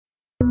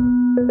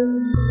Welcome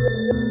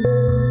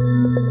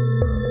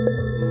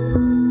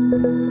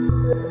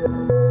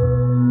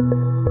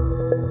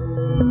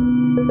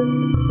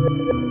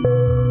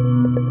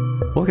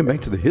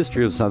back to the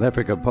History of South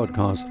Africa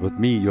podcast with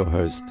me, your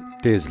host,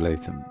 Des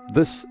Latham.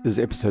 This is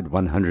episode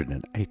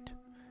 108.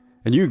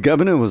 A new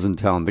governor was in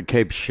town, the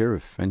Cape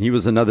Sheriff, and he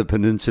was another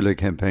Peninsular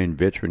Campaign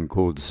veteran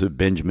called Sir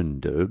Benjamin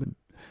D'Urban.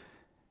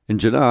 In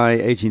July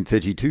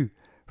 1832,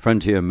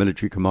 frontier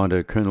military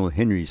commander Colonel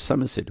Henry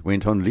Somerset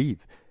went on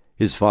leave.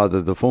 His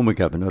father, the former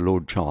governor,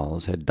 Lord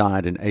Charles, had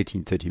died in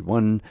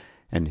 1831,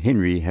 and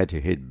Henry had to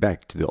head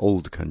back to the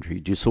old country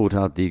to sort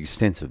out the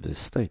extensive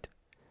estate.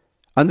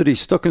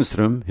 Andries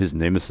Stockenstrom, his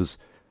nemesis,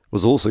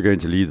 was also going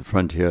to leave the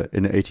frontier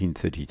in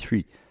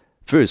 1833,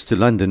 first to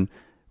London,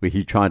 where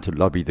he tried to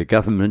lobby the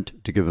government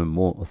to give him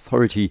more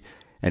authority,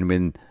 and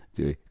when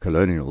the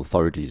colonial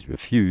authorities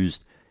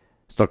refused,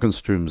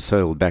 Stockenstrom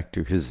sailed back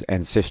to his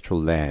ancestral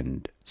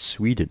land,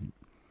 Sweden.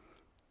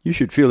 You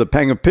should feel a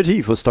pang of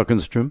pity for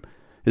Stockenstrom.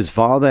 His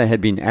father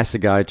had been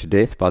assegaied to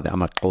death by the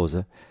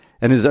amaXhosa,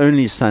 and his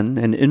only son,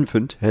 an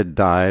infant, had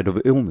died of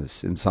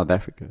illness in South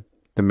Africa.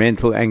 The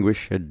mental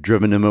anguish had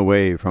driven him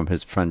away from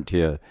his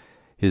frontier,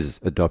 his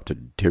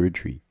adopted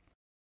territory.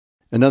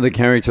 Another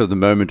character of the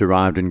moment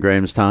arrived in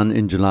Grahamstown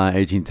in July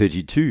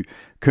 1832,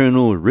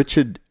 Colonel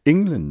Richard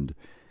England.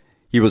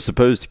 He was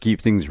supposed to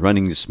keep things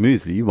running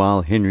smoothly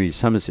while Henry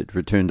Somerset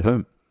returned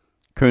home.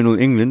 Colonel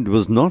England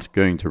was not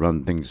going to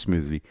run things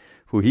smoothly,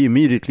 for he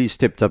immediately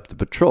stepped up the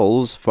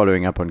patrols,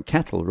 following up on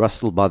cattle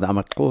rustled by the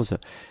amaXhosa,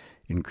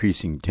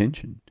 increasing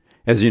tension.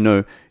 As you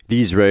know,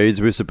 these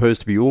raids were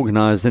supposed to be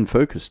organized and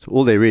focused.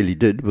 All they really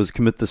did was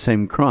commit the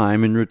same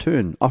crime in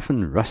return,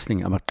 often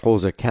rustling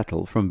amaXhosa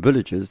cattle from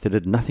villages that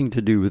had nothing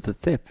to do with the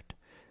theft.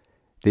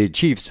 Their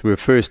chiefs were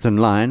first in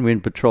line when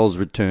patrols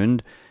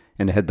returned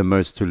and had the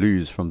most to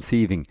lose from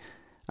thieving.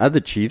 Other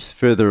chiefs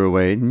further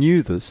away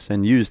knew this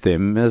and used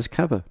them as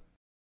cover.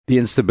 The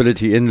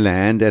instability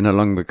inland and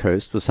along the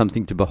coast was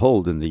something to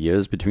behold in the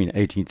years between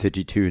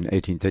 1832 and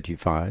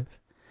 1835.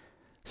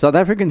 South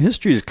African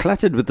history is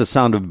cluttered with the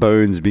sound of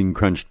bones being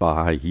crunched by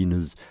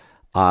hyenas,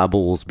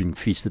 eyeballs being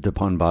feasted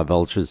upon by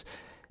vultures,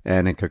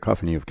 and a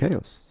cacophony of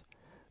chaos.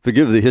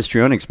 Forgive the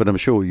histrionics, but I'm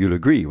sure you'll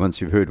agree once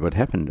you've heard what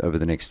happened over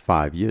the next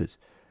 5 years.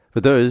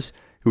 For those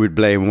who would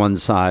blame one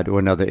side or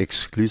another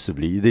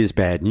exclusively, there's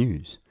bad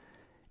news.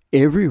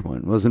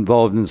 Everyone was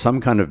involved in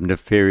some kind of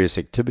nefarious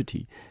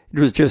activity. It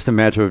was just a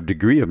matter of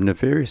degree of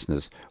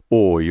nefariousness,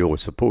 or your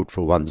support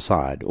for one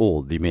side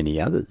or the many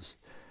others.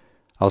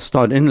 I'll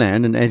start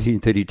inland in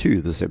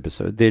 1832 this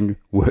episode, then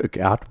work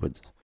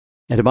outwards.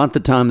 At about the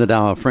time that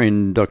our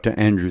friend Dr.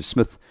 Andrew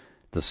Smith,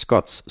 the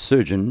Scots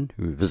surgeon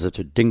who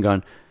visited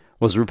Dingaan,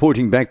 was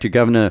reporting back to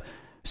Governor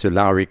Sir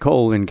Lowry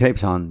Cole in Cape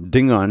Town,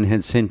 Dingaan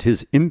had sent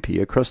his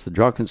impi across the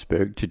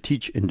Drakensberg to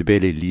teach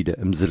Ndebele leader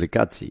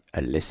Mzilikazi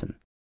a lesson.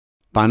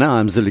 By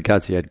now,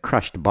 Mzilikazi had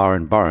crushed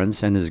Baron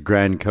Barons and his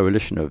grand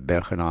coalition of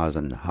Bergenaars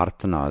and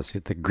Hartenaars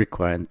at the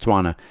Griqua and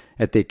Tswana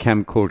at their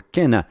camp called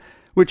Kena,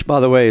 which, by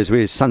the way, is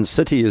where Sun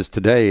City is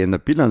today in the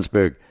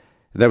Pilanesberg.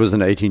 That was in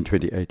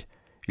 1828,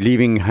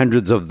 leaving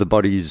hundreds of the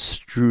bodies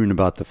strewn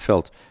about the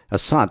veld, a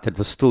site that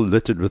was still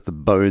littered with the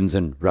bones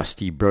and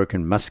rusty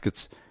broken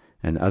muskets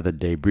and other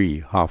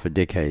debris half a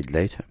decade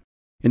later.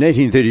 In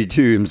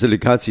 1832,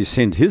 Mzilikazi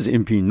sent his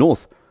impi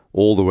north,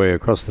 all the way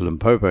across the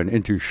Limpopo and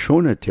into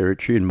Shona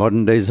territory in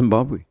modern-day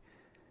Zimbabwe.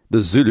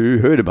 The Zulu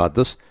heard about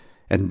this,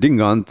 and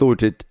Dingaan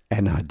thought it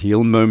an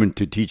ideal moment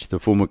to teach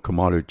the former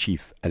Khumalo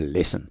chief a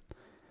lesson.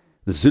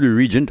 The Zulu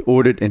regent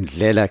ordered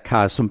Ndlela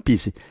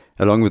Kasumpisi,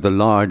 along with a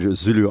large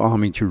Zulu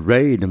army, to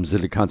raid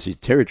Mzilikazi's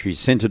territory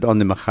centered on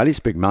the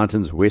Magaliesberg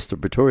Mountains west of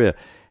Pretoria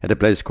at a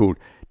place called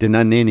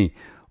Denaneni,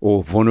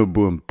 or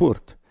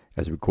Vonobuamport,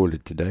 as we call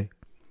it today.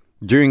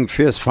 During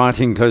fierce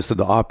fighting close to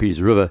the Apis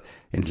River,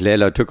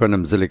 Ndlela took on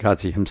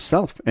Mzilikazi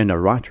himself in a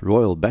right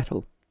royal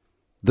battle.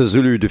 The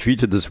Zulu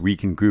defeated this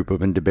weakened group of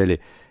Ndebele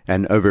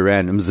and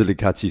overran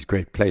Mzilikazi's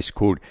great place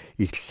called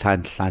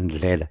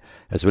Ihlanhlandlela,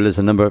 as well as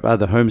a number of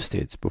other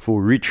homesteads,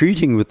 before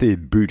retreating with their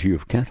booty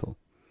of cattle.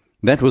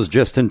 That was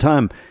just in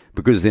time,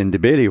 because the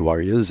Ndebele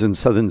warriors in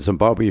southern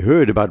Zimbabwe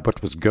heard about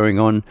what was going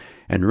on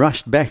and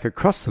rushed back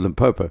across the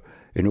Limpopo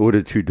in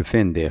order to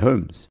defend their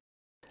homes.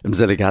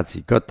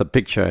 Mzilikazi got the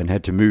picture and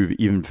had to move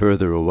even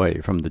further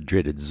away from the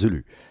dreaded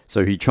Zulu,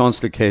 so he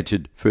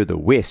translocated further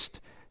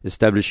west,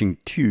 establishing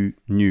 2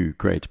 new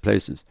great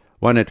places,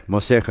 one at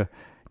Mosega,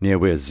 near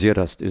where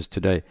Zeerust is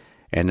today,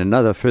 and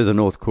another further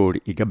north called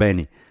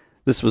Igabeni.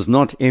 This was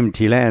not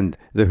empty land.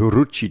 The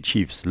Huruchi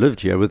chiefs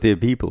lived here with their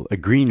people, a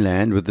green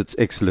land with its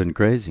excellent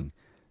grazing.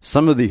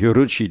 Some of the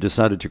Huruchi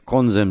decided to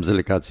konza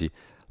Mzilikazi,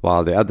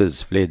 while the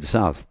others fled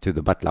south to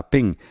the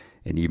Batlaping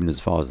and even as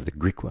far as the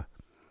Griqua.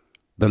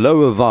 The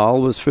lower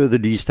Vaal was further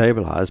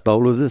destabilized by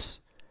all of this.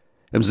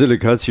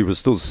 Mzilikazi was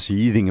still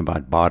seething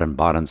about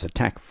Baden-Baden's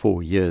attack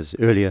 4 years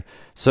earlier,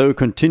 so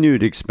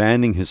continued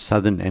expanding his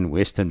southern and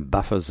western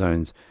buffer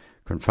zones,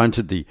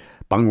 confronted the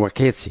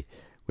Bangwaketsi,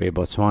 where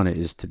Botswana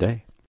is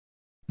today.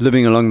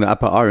 Living along the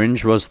Upper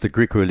Orange was the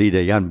Griqua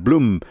leader Jan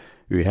Bloem,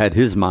 who had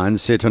his mind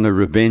set on a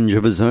revenge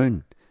of his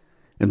own.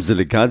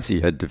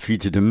 Mzilikazi had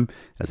defeated him,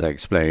 as I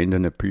explained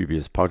in a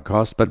previous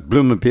podcast, but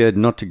Bloem appeared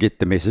not to get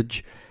the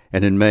message,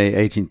 and in May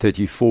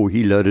 1834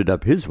 he loaded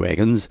up his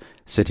wagons,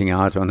 setting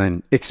out on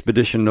an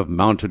expedition of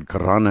mounted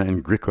Karana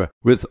and Griqua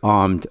with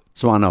armed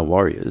Tswana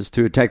warriors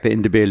to attack the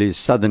Ndebele's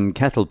southern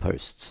cattle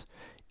posts,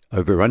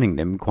 overrunning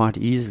them quite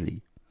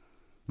easily.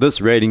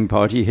 This raiding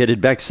party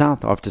headed back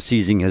south after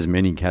seizing as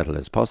many cattle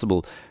as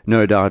possible,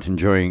 no doubt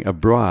enjoying a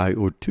braai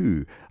or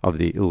two of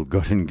the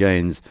ill-gotten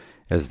gains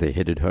as they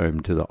headed home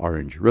to the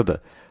Orange River.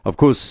 Of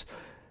course,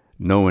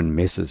 no one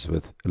messes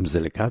with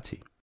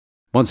Mzilikazi.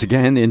 Once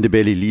again, the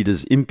Ndebele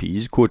leaders'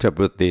 impis caught up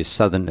with their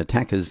southern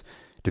attackers,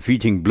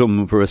 defeating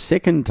Bloem for a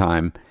second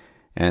time,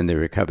 and they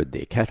recovered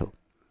their cattle.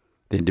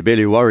 The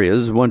Ndebele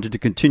warriors wanted to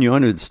continue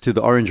onwards to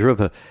the Orange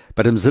River,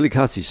 but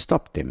Mzilikazi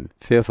stopped them,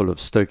 fearful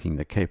of stoking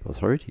the Cape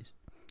authorities.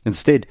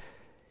 Instead,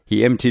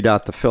 he emptied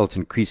out the veld,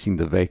 increasing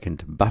the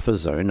vacant buffer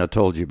zone I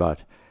told you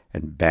about,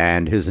 and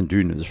banned his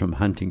Indunas from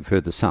hunting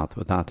further south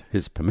without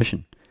his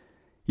permission.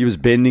 He was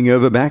bending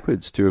over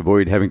backwards to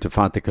avoid having to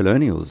fight the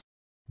colonials.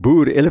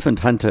 Boer elephant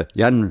hunter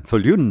Jan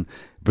Viljoen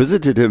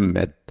visited him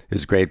at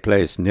his great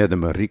place near the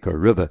Marico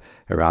River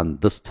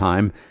around this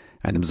time,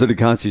 and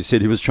Mzilikazi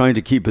said he was trying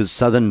to keep his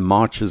southern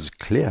marches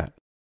clear.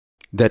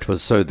 That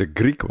was so the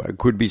Griqua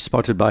could be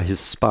spotted by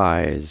his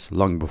spies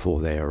long before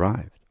they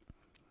arrived.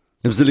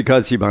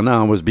 Mzilikazi by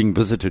now was being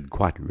visited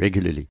quite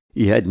regularly.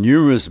 He had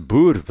numerous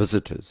Boer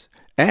visitors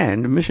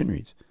and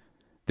missionaries.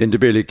 The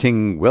Ndebele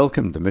king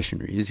welcomed the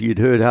missionaries. He had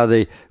heard how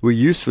they were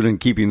useful in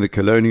keeping the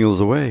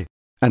colonials away.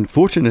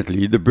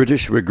 Unfortunately, the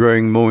British were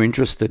growing more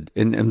interested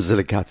in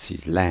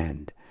Mzilikazi's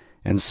land,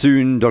 and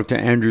soon Dr.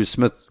 Andrew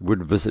Smith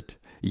would visit.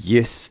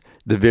 Yes,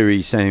 the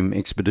very same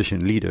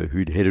expedition leader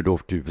who'd headed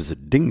off to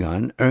visit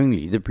Dingaan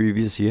only the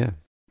previous year.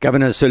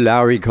 Governor Sir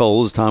Lowry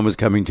Cole's time was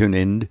coming to an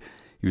end.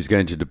 He was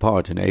going to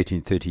depart in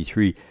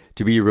 1833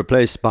 to be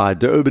replaced by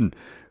D'Urban,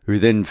 who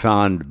then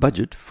found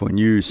budget for a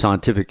new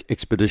scientific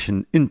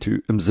expedition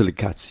into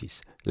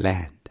Mzilikazi's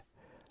land.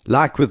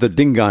 Like with the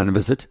Dingaan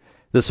visit,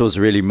 this was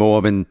really more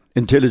of an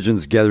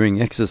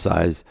intelligence-gathering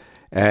exercise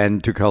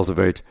and to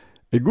cultivate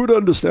a good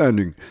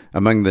understanding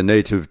among the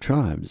native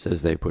tribes,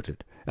 as they put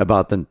it,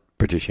 about the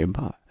British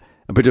Empire.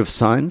 A bit of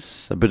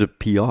science, a bit of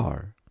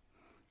PR.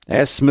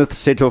 As Smith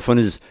set off on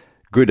his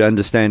good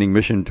understanding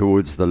mission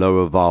towards the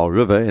lower Vaal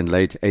River in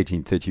late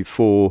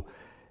 1834,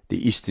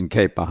 the Eastern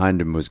Cape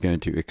behind him was going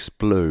to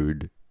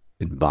explode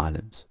in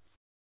violence.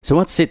 So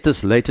what set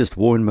this latest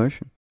war in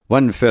motion?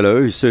 One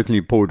fellow who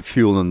certainly poured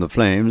fuel on the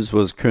flames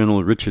was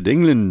Colonel Richard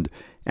England,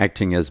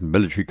 acting as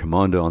military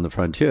commander on the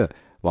frontier,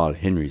 while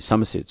Henry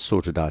Somerset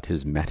sorted out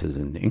his matters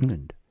in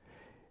England.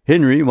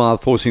 Henry, while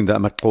forcing the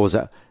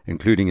Amaxhosa,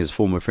 including his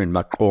former friend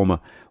Maqoma,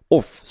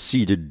 off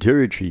ceded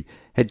territory,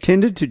 had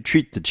tended to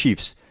treat the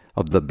chiefs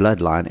of the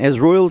bloodline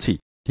as royalty.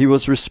 He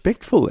was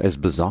respectful, as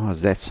bizarre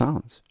as that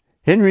sounds.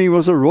 Henry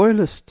was a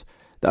royalist.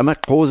 The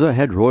Amaxhosa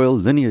had royal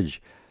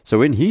lineage, so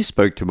when he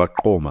spoke to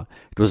Maqoma,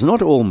 it was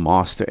not all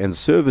master and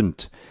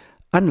servant,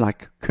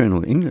 unlike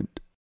Colonel England.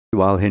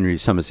 While Henry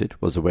Somerset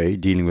was away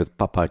dealing with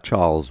Papa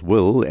Charles'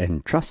 will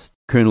and trust,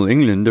 Colonel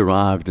England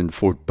arrived in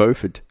Fort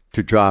Beaufort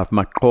to drive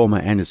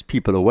Maqoma and his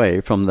people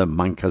away from the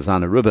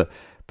Mankazana River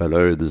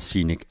below the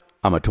scenic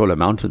Amatola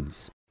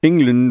Mountains.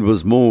 England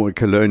was more a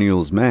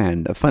colonial's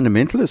man, a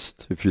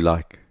fundamentalist, if you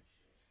like.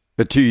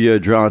 A 2-year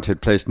drought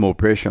had placed more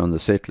pressure on the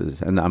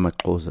settlers and the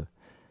Amaxhosa.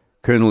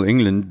 Colonel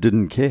England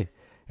didn't care,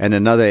 and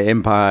another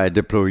Empire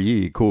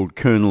deployee called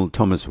Colonel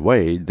Thomas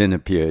Wade then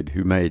appeared,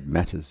 who made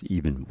matters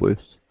even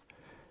worse.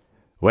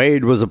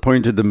 Wade was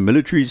appointed the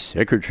military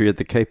secretary at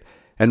the Cape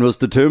and was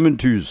determined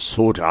to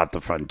sort out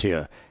the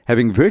frontier,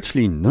 having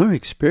virtually no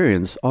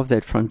experience of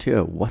that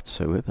frontier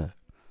whatsoever.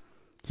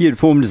 He had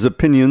formed his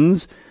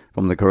opinions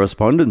from the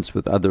correspondence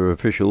with other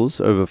officials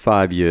over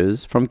 5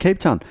 years from Cape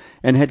Town,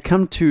 and had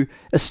come to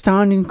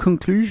astounding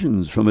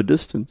conclusions from a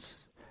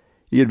distance.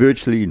 He had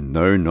virtually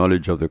no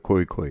knowledge of the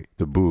Khoikhoi,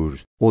 the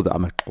Boers, or the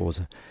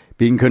Amaxhosa,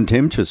 being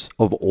contemptuous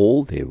of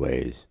all their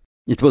ways.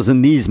 It was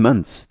in these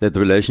months that the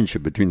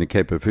relationship between the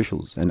Cape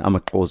officials and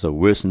Amaxhosa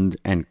worsened,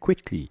 and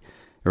quickly,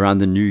 around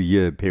the New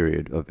Year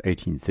period of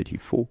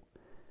 1834.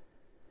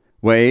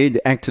 Wade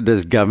acted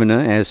as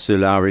governor as Sir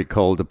Lowry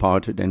Cole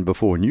departed, and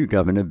before new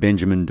governor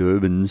Benjamin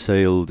D'Urban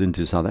sailed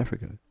into South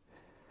Africa.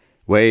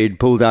 Wade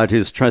pulled out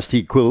his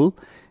trusty quill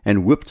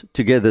and whipped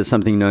together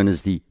something known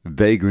as the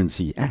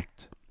Vagrancy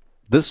Act.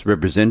 This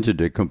represented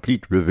a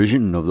complete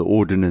revision of the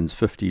Ordinance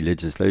 50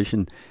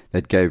 legislation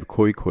that gave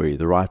Khoikhoi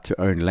the right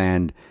to own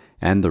land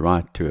and the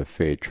right to a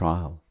fair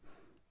trial.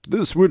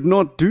 This would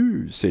not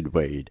do, said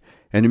Wade,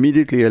 and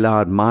immediately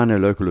allowed minor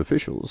local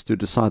officials to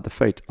decide the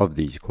fate of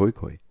these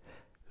Khoikhoi.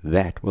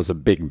 That was a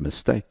big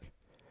mistake.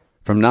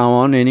 From now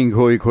on, any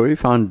Khoikhoi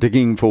found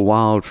digging for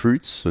wild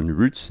fruits and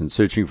roots and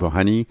searching for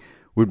honey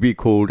would be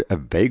called a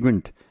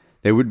vagrant.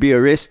 They would be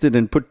arrested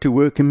and put to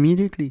work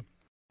immediately.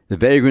 The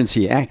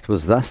Vagrancy Act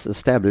was thus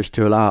established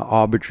to allow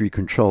arbitrary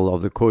control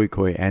of the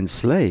Khoikhoi and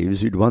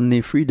slaves who'd won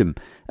their freedom,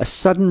 a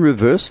sudden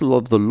reversal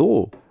of the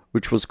law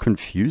which was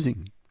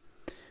confusing.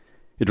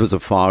 It was a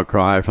far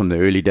cry from the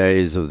early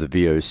days of the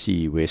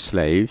VOC, where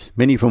slaves,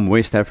 many from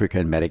West Africa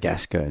and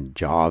Madagascar and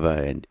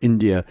Java and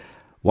India,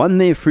 won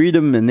their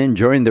freedom and then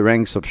joined the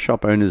ranks of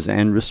shop owners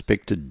and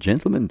respected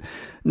gentlemen.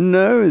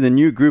 No, the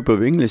new group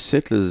of English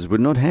settlers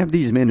would not have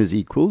these men as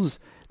equals.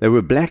 They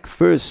were black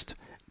first,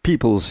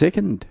 people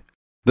second.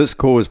 This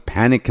caused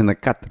panic in the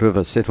Kat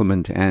River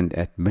settlement and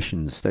at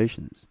mission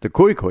stations. The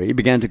Khoikhoi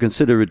began to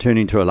consider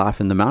returning to a life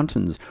in the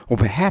mountains, or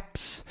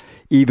perhaps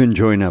even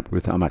join up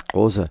with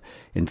amaXhosa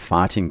in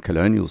fighting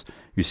colonials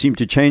who seemed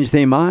to change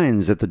their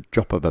minds at the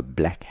drop of a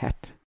black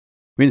hat.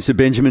 When Sir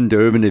Benjamin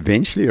Durban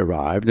eventually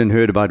arrived and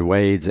heard about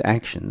Wade's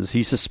actions,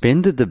 he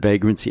suspended the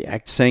Vagrancy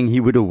Act, saying he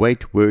would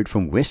await word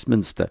from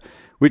Westminster,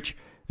 which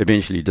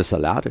eventually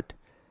disallowed it.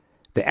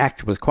 The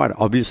act was quite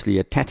obviously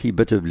a tatty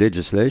bit of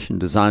legislation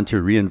designed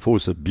to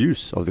reinforce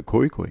abuse of the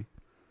Khoikhoi.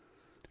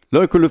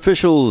 Local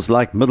officials,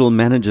 like middle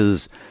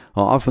managers,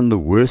 are often the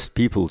worst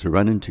people to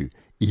run into,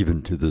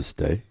 even to this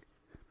day.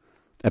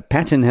 A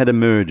pattern had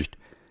emerged,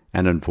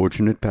 an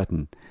unfortunate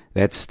pattern,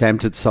 that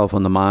stamped itself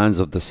on the minds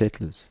of the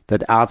settlers,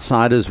 that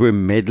outsiders were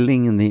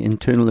meddling in their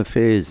internal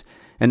affairs,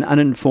 an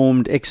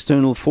uninformed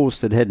external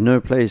force that had no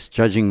place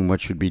judging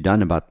what should be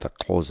done about the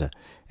Xhosa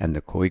and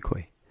the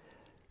Khoikhoi.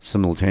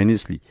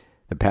 Simultaneously,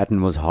 the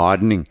pattern was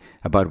hardening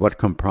about what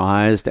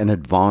comprised an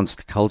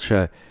advanced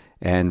culture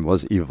and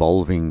was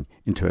evolving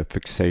into a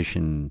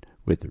fixation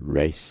with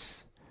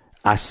race,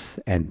 us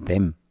and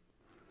them.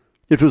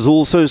 It was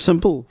all so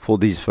simple for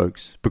these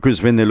folks,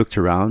 because when they looked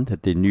around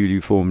at their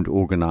newly formed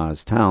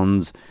organized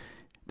towns,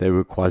 they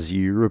were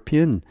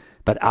quasi-European,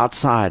 but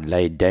outside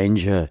lay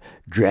danger,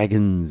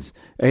 dragons,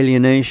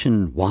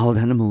 alienation, wild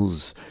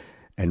animals,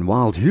 and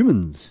wild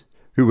humans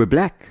who were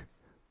black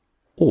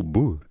or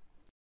Boer.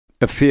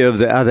 A fear of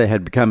the other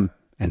had become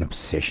an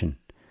obsession.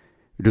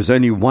 It was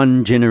only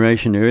one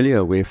generation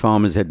earlier where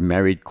farmers had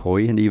married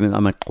Khoi and even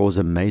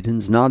amaXhosa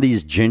maidens. Now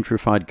these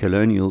gentrified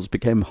colonials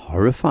became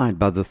horrified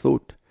by the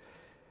thought.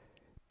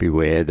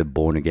 Beware the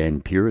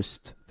born-again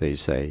purist, they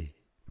say.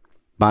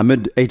 By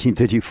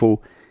mid-1834,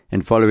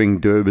 and following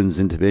Durban's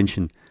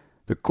intervention,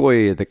 the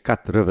Khoi at the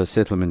Kat River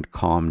settlement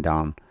calmed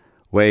down.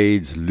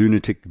 Wade's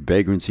lunatic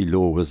vagrancy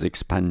law was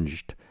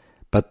expunged,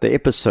 but the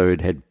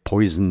episode had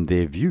poisoned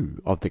their view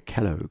of the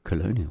callow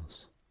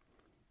colonials.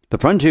 The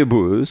frontier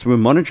Boers were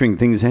monitoring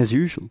things as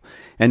usual,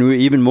 and were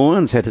even more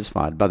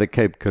unsatisfied by the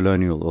Cape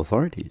colonial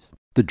authorities.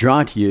 The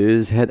drought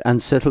years had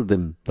unsettled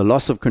them, the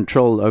loss of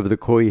control over the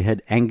Khoi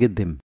had angered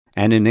them,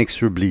 and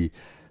inexorably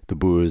the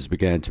Boers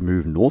began to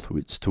move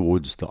northwards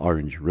towards the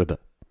Orange River.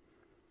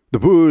 The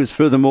Boers,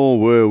 furthermore,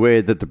 were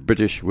aware that the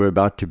British were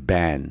about to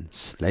ban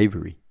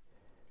slavery.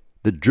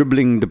 The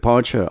dribbling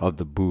departure of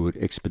the Boer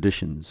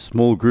expeditions,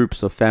 small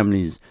groups of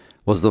families,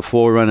 was the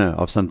forerunner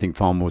of something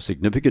far more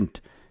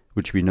significant,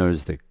 which we know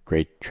as the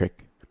Great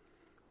Trek.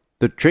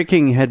 The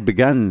trekking had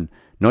begun,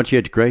 not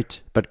yet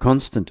great, but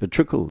constant, a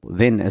trickle,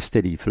 then a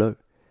steady flow.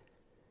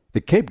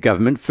 The Cape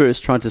government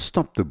first tried to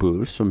stop the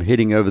Boers from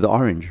heading over the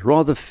Orange,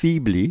 rather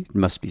feebly, it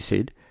must be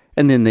said,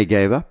 and then they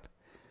gave up.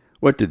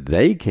 What did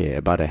they care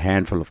about a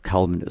handful of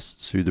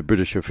Calvinists who the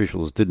British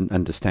officials didn't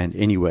understand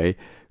anyway,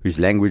 whose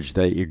language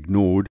they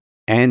ignored,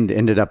 and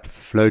ended up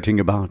floating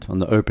about on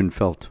the open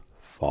veldt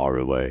far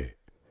away?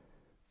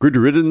 Good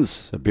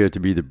riddance appeared to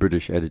be the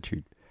British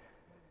attitude.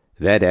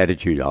 That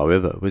attitude,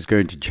 however, was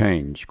going to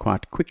change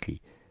quite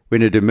quickly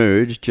when it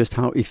emerged just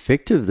how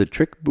effective the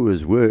Trek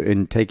Boers were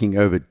in taking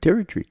over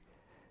territory.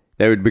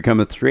 They would become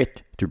a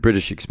threat to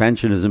British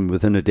expansionism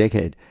within a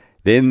decade.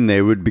 Then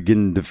they would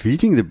begin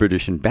defeating the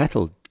British in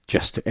battle,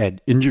 just to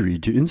add injury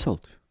to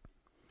insult.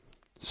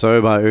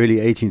 So by early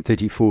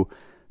 1834,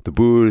 the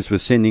Boers were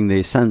sending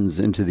their sons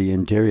into the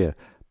interior,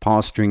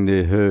 pasturing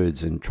their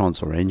herds in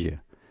Transorangia.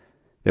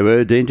 They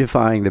were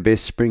identifying the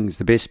best springs,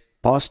 the best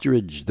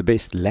pasturage, the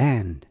best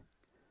land.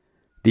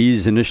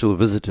 These initial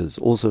visitors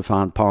also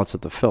found parts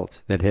of the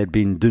veldt that had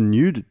been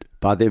denuded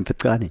by the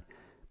Mfecane,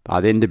 by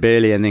the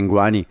Ndebele and the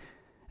Ngwani,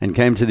 and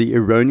came to the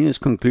erroneous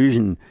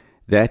conclusion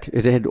that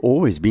it had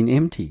always been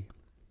empty.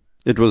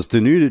 It was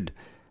denuded,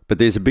 but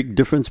there's a big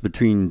difference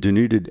between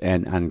denuded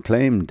and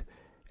unclaimed,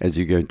 as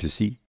you're going to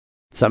see.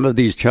 Some of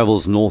these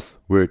travels north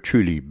were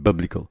truly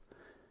biblical.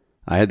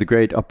 I had the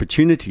great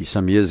opportunity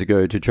some years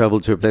ago to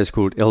travel to a place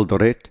called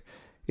Eldoret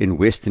in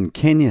western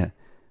Kenya,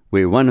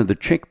 where one of the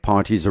Trek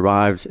parties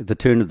arrived at the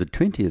turn of the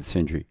 20th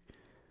century.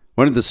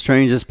 One of the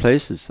strangest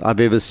places I've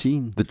ever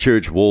seen, the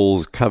church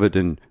walls covered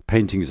in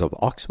paintings of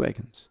ox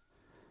wagons.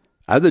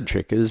 Other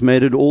trekkers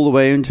made it all the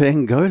way into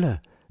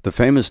Angola, the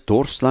famous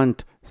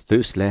Dorsland,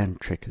 Thirstland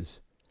trekkers.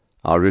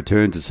 I'll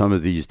return to some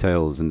of these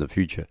tales in the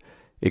future,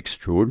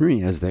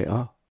 extraordinary as they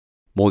are.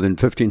 More than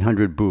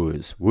 1,500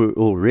 Boers were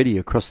already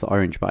across the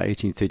Orange by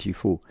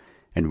 1834,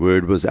 and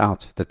word was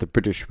out that the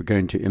British were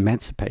going to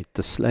emancipate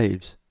the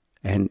slaves.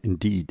 And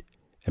indeed,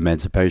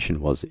 emancipation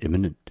was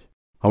imminent.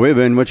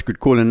 However, in what you could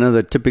call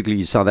another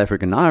typically South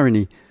African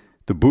irony,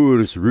 the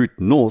Boers' route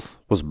north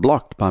was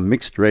blocked by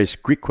mixed-race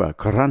Griqua,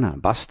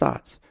 Korana,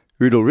 bastards,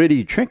 who had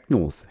already trekked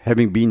north,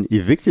 having been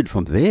evicted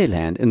from their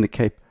land in the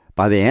Cape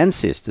by the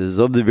ancestors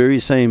of the very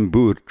same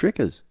Boer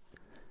trekkers.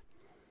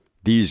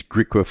 These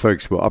Griqua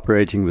folks were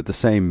operating with the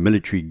same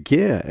military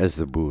gear as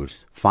the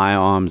Boers,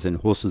 firearms and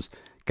horses,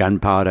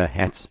 gunpowder,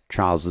 hats,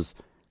 trousers.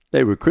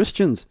 They were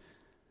Christians.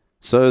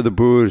 So the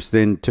Boers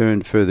then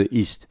turned further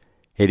east,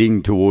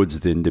 heading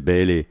towards the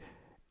Ndebele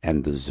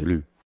and the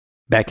Zulu.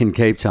 Back in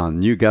Cape Town,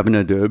 new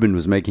Governor D'Urban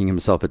was making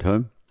himself at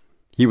home.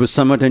 He was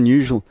somewhat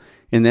unusual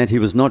in that he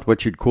was not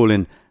what you'd call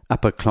an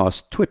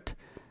upper-class twit,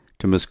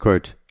 to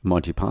misquote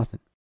Monty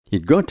Python.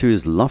 He'd got to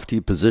his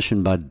lofty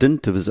position by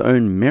dint of his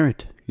own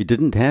merit. He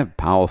didn't have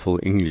powerful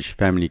English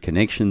family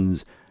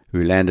connections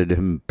who landed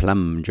him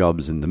plum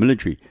jobs in the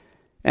military,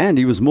 and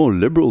he was more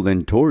liberal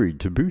than Tory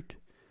to boot.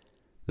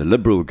 The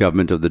Liberal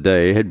government of the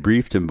day had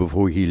briefed him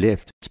before he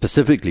left,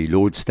 specifically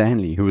Lord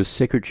Stanley, who was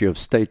Secretary of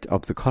State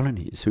of the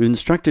Colonies, who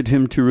instructed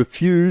him to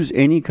refuse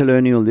any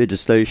colonial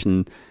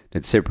legislation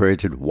that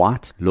separated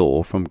white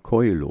law from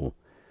Khoi law.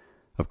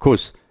 Of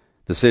course,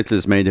 the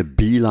settlers made a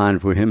beeline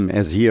for him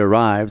as he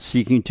arrived,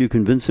 seeking to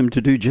convince him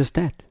to do just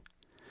that.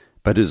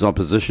 But his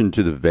opposition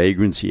to the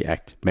Vagrancy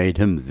Act made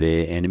him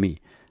their enemy,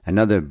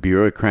 another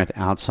bureaucrat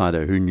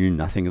outsider who knew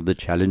nothing of the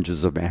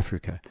challenges of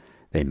Africa,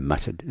 they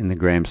muttered in the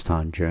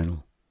Grahamstown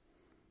Journal.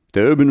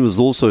 D'Urban was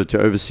also to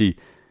oversee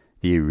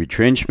the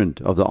retrenchment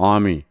of the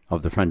army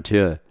of the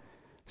frontier,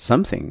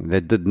 something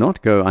that did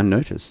not go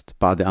unnoticed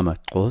by the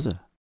amaXhosa.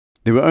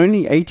 There were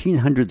only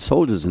 1,800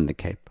 soldiers in the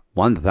Cape,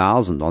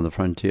 1,000 on the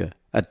frontier,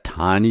 a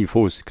tiny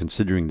force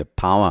considering the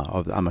power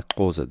of the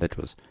amaXhosa that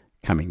was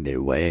coming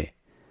their way.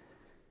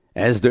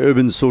 As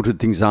D'Urban sorted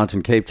things out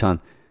in Cape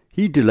Town,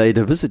 he delayed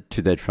a visit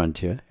to that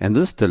frontier, and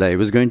this delay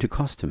was going to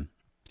cost him.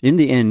 In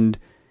the end,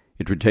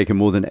 it would take him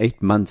more than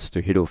 8 months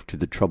to head off to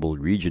the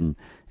troubled region,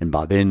 and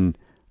by then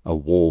a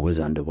war was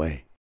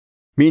underway.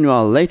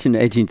 Meanwhile, late in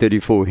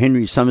 1834,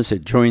 Henry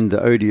Somerset joined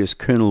the odious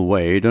Colonel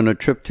Wade on a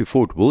trip to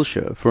Fort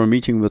Wilshire for a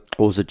meeting with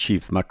Xhosa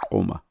chief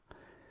Maqoma.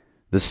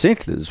 The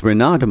settlers were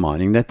now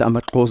demanding that the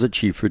amaXhosa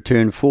chief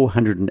return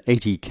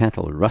 480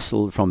 cattle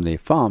rustled from their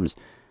farms,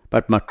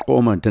 but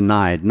Maqoma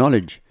denied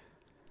knowledge.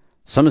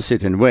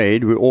 Somerset and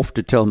Wade were off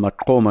to tell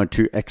Maqoma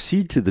to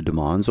accede to the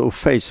demands or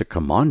face a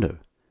commando.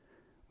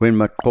 When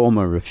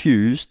Maqoma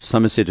refused,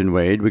 Somerset and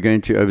Wade were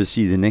going to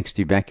oversee the next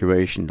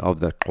evacuation of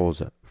the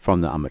Xhosa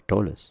from the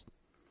Amatolas.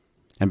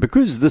 And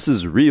because this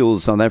is real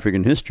South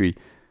African history,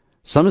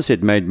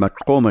 Somerset made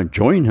Maqoma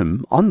join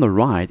him on the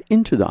ride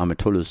into the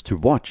Amatolas to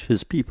watch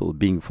his people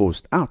being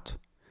forced out.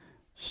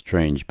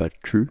 Strange but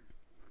true.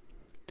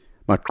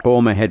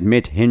 Maqoma had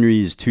met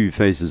Henry's two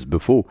faces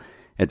before.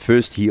 At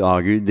first he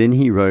argued, then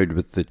he rode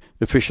with the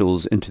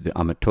officials into the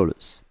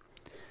Amatolas.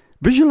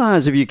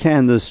 Visualize, if you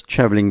can, this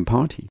travelling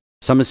party.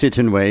 Somerset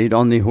and Wade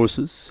on their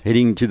horses,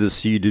 heading to the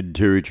ceded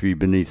territory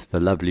beneath the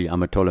lovely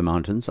Amatola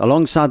Mountains,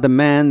 alongside the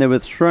man they were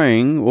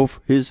throwing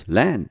off his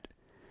land.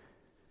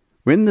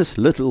 When this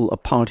little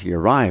party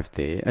arrived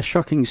there, a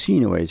shocking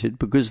scene awaited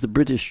because the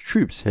British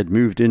troops had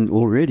moved in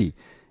already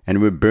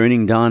and were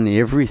burning down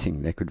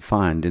everything they could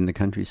find in the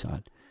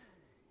countryside.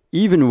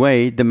 Even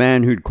Wade, the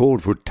man who'd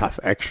called for tough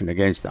action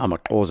against the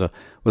amaXhosa,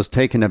 was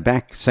taken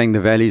aback, saying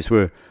the valleys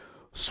were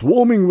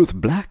swarming with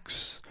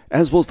blacks,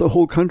 as was the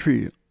whole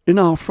country. In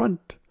our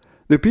front,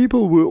 the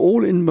people were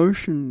all in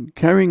motion,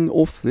 carrying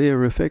off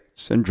their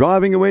effects and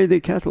driving away their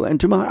cattle, and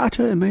to my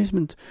utter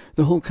amazement,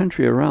 the whole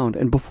country around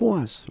and before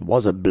us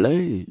was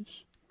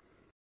ablaze.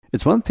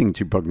 It's one thing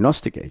to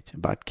prognosticate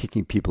about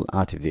kicking people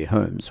out of their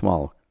homes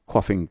while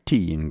quaffing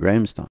tea in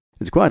Grahamstown.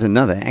 It's quite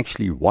another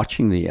actually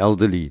watching the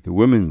elderly, the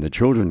women, the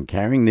children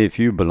carrying their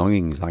few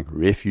belongings like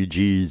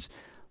refugees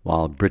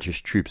while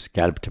British troops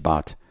galloped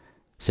about,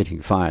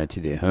 setting fire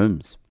to their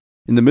homes.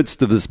 In the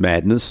midst of this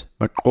madness,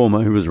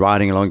 Maqoma, who was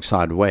riding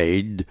alongside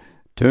Wade,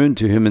 turned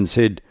to him and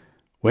said,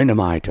 "When am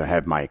I to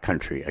have my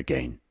country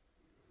again?"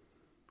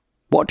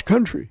 "What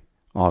country?"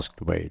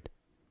 asked Wade.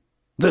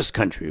 "This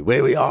country,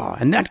 where we are,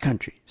 and that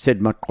country," said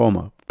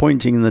Maqoma,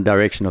 pointing in the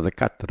direction of the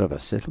Kat River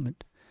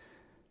settlement.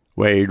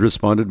 Wade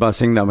responded by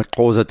saying that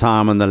Maqhosa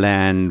time on the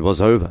land was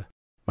over.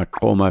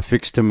 Maqoma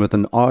fixed him with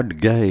an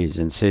odd gaze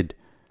and said,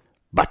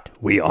 "But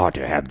we are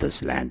to have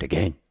this land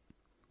again."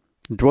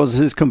 It was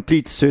his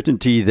complete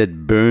certainty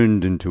that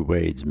burned into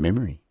Wade's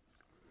memory.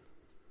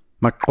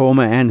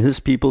 Maqoma and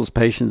his people's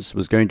patience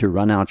was going to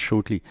run out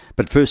shortly,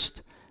 but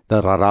first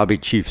the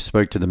Rarabi chief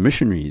spoke to the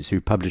missionaries who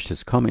published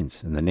his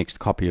comments in the next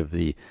copy of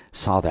the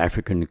South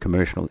African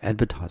Commercial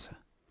Advertiser.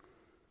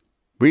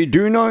 "We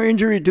do no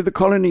injury to the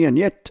colony, and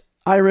yet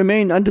I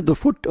remain under the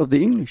foot of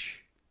the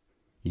English,"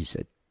 he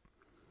said.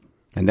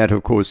 And that,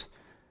 of course,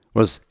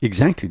 was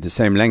exactly the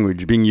same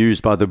language being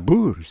used by the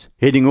Boers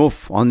heading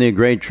off on their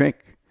great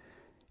trek.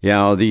 Here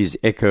are these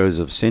echoes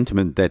of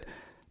sentiment that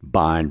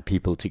bind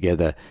people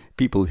together,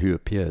 people who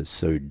appear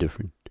so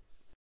different.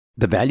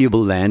 The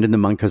valuable land in the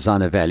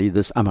Mankazana Valley,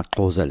 this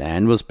amaXhosa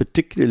land, was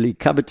particularly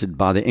coveted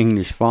by the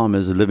English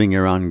farmers living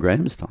around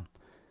Grahamstown.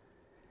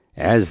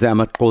 As the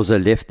amaXhosa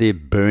left their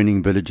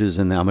burning villages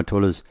in the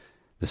Amatolas,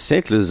 the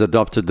settlers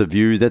adopted the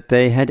view that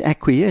they had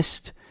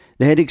acquiesced,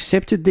 they had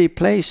accepted their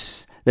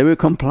place, they were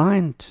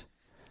compliant.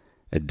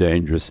 A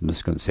dangerous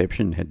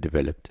misconception had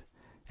developed.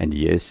 And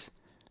yes,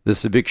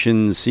 this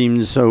eviction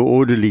seemed so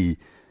orderly.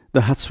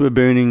 The huts were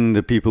burning,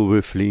 the people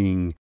were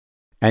fleeing.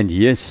 And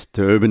yes,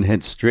 Durban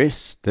had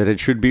stressed that it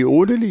should be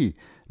orderly.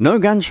 No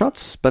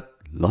gunshots, but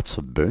lots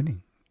of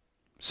burning.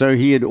 So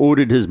he had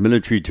ordered his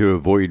military to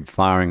avoid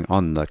firing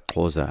on the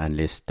Xhosa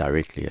unless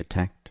directly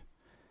attacked.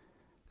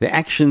 The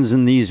actions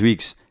in these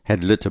weeks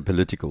had lit a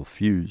political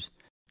fuse.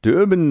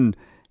 Durban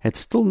had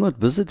still not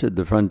visited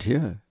the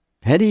frontier.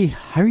 Had he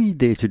hurried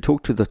there to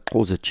talk to the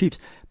Xhosa chiefs,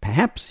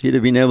 perhaps he'd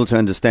have been able to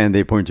understand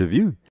their point of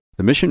view.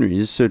 The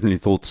missionaries certainly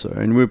thought so,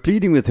 and were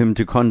pleading with him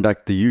to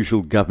conduct the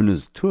usual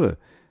governor's tour.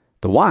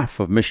 The wife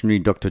of missionary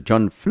Dr.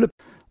 John Phillip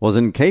was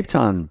in Cape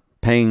Town,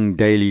 paying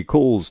daily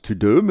calls to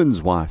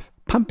Durban's wife,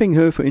 pumping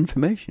her for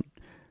information.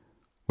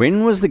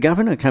 When was the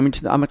governor coming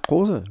to the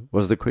amaXhosa,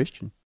 was the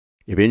question.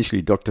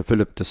 Eventually Dr.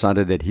 Phillip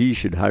decided that he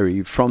should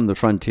hurry from the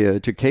frontier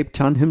to Cape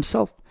Town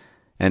himself,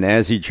 and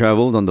as he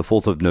travelled on the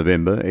 4th of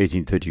November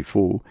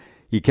 1834,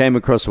 he came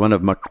across one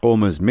of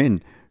Maqoma's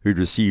men who'd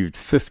received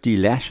 50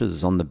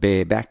 lashes on the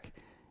bare back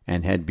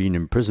and had been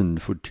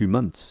imprisoned for 2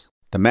 months.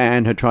 The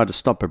man had tried to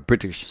stop a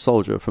British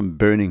soldier from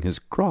burning his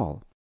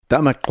kraal. The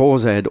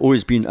amaXhosa had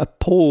always been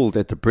appalled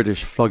at the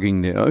British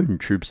flogging their own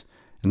troops,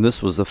 and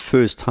this was the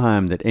first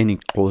time that any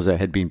Xhosa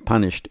had been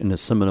punished in a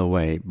similar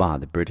way by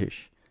the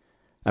British.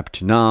 Up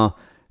to now,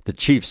 the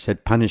chiefs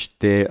had punished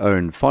their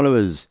own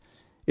followers.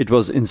 It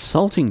was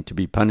insulting to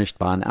be punished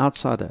by an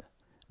outsider.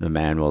 The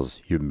man was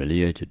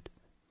humiliated.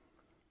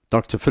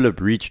 Dr.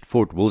 Phillip reached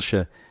Fort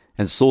Wilshire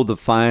and saw the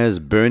fires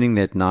burning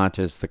that night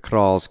as the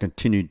kraals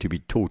continued to be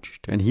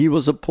torched, and he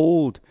was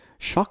appalled,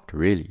 shocked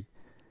really.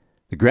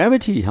 The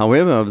gravity,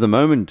 however, of the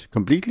moment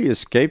completely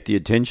escaped the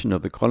attention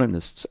of the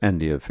colonists and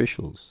the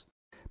officials.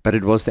 But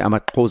it was the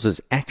amaXhosa's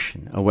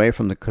action away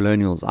from the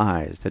colonials'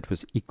 eyes that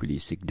was equally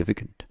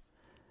significant.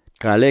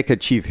 Gcaleka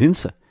Chief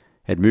Hintsa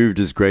had moved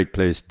his great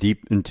place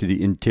deep into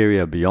the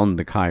interior beyond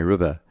the Khai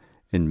River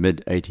in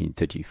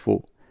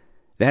mid-1834.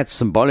 That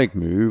symbolic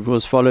move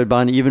was followed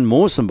by an even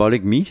more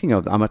symbolic meeting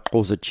of the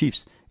amaXhosa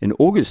chiefs in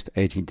August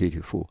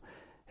 1834,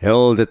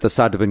 held at the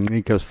site of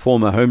Ncika's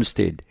former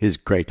homestead, his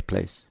great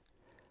place.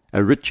 A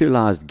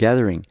ritualized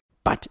gathering,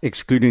 but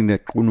excluding the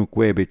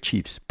Qunukwebe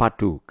chiefs,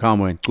 Patu,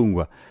 Kamo and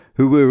Kungwa,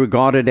 who were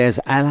regarded as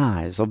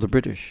allies of the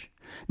British.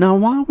 Now,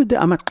 why would the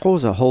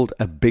amaXhosa hold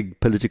a big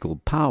political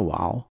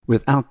powwow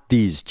without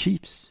these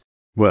chiefs?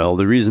 Well,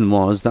 the reason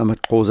was the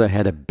amaXhosa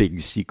had a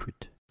big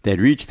secret. They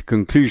had reached the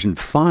conclusion,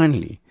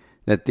 finally,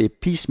 that their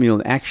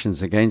piecemeal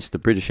actions against the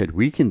British had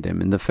weakened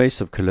them in the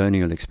face of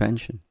colonial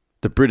expansion.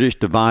 The British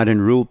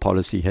divide-and-rule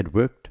policy had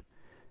worked.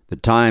 The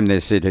time, they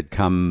said, had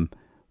come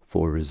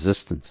for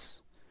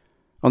resistance.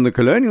 On the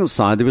colonial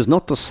side, there was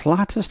not the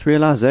slightest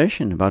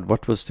realization about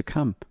what was to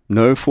come.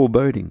 No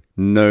foreboding,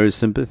 no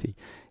sympathy.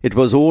 It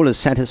was all a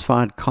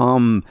satisfied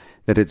calm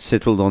that had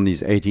settled on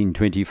these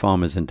 1820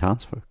 farmers and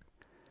townsfolk.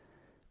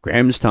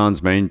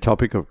 Grahamstown's main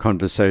topic of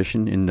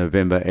conversation in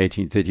November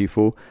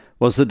 1834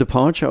 was the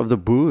departure of the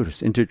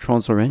Boers into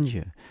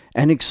Transorangia,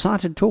 an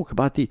excited talk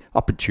about the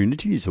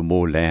opportunities of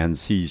more land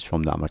seized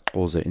from the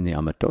amaXhosa in the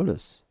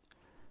Amatolas.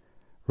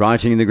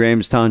 Writing in the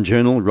Grahamstown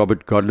Journal,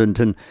 Robert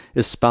Godlinton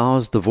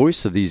espoused the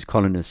voice of these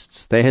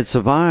colonists. They had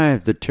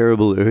survived the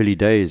terrible early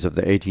days of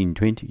the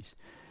 1820s.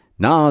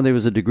 Now there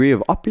was a degree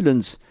of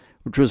opulence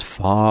which was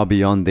far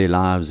beyond their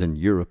lives in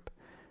Europe.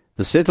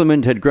 The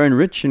settlement had grown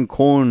rich in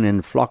corn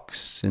and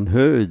flocks and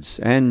herds,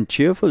 and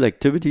cheerful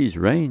activities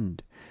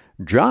reigned.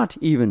 Drought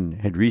even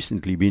had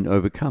recently been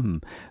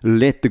overcome.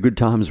 Let the good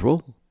times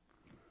roll.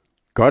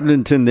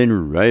 Godlinton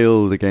then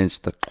railed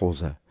against the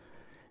Xhosa.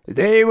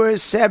 They were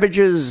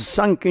savages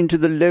sunk into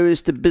the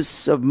lowest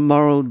abyss of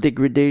moral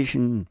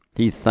degradation,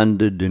 he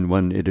thundered in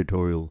one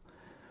editorial.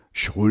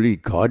 Surely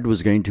God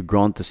was going to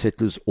grant the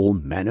settlers all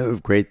manner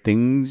of great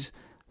things,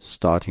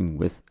 starting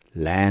with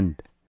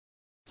land.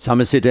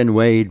 Somerset and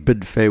Wade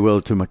bid farewell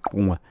to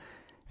Maqoma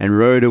and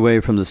rode away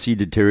from the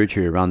ceded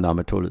territory around the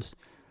Amatolas,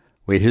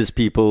 where his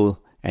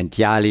people and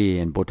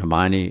Tiali and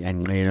Botomani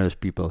and Ngeno's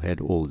people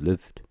had all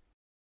lived.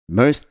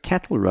 Most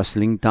cattle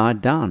rustling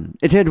died down.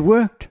 It had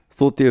worked,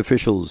 thought the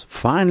officials.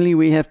 Finally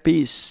we have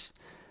peace.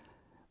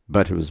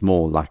 But it was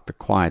more like the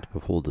quiet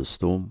before the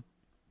storm.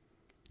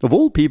 Of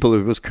all people,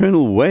 it was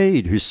Colonel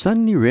Wade who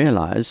suddenly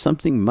realized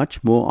something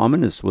much more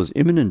ominous was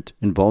imminent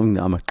involving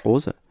the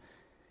amaXhosa.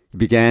 He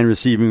began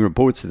receiving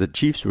reports that the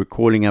chiefs were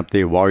calling up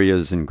their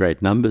warriors in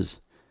great numbers.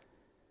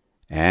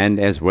 And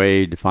as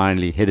Wade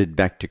finally headed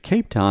back to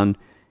Cape Town,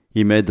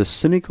 he made the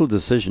cynical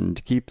decision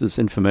to keep this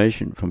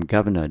information from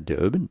Governor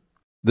Durban.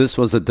 This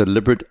was a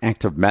deliberate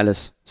act of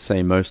malice,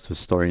 say most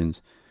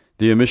historians.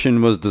 The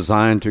omission was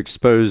designed to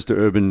expose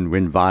Durban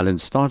when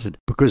violence started,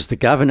 because the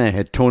governor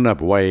had torn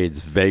up Wade's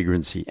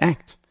Vagrancy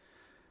Act.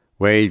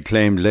 Wade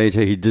claimed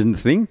later he didn't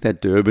think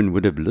that Durban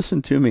would have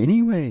listened to him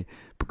anyway,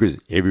 because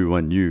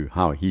everyone knew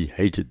how he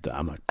hated the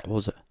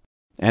amaXhosa.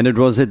 And it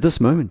was at this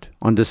moment,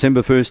 on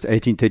December 1st,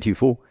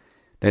 1834,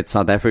 that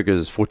South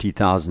Africa's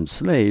 40,000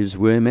 slaves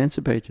were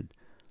emancipated.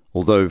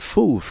 although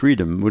full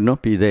freedom would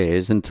not be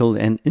theirs until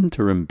an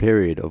interim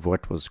period of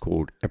what was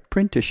called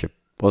apprenticeship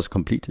was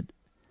completed.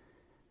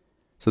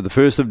 So the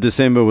 1st of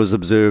December was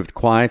observed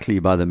quietly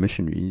by the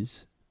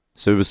missionaries.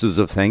 Services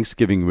of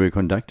thanksgiving were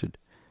conducted.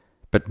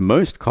 But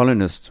most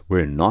colonists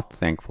were not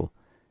thankful,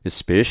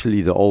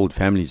 especially the old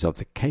families of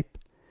the Cape.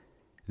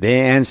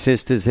 Their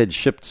ancestors had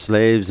shipped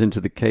slaves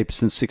into the Cape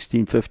since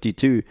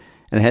 1652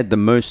 and had the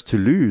most to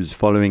lose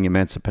following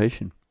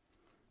emancipation.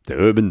 The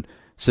urban,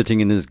 sitting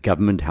in his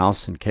government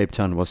house in Cape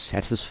Town, was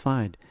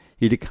satisfied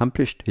he'd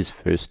accomplished his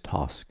first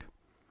task.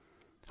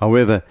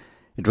 However,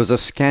 it was a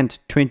scant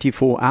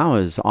 24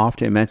 hours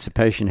after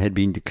emancipation had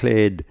been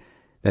declared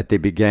that there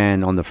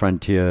began on the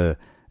frontier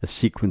a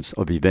sequence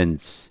of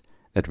events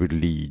that would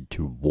lead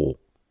to war.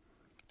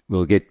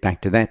 We'll get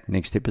back to that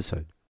next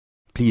episode.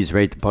 Please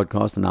rate the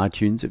podcast on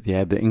iTunes if you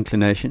have the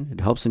inclination.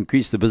 It helps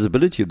increase the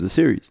visibility of the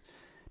series.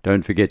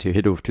 Don't forget to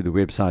head off to the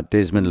website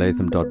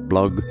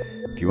desmondlatham.blog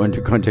if you want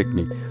to contact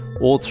me,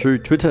 or through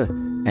Twitter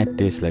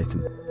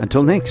 @DesLatham.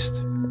 Until next,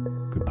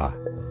 goodbye.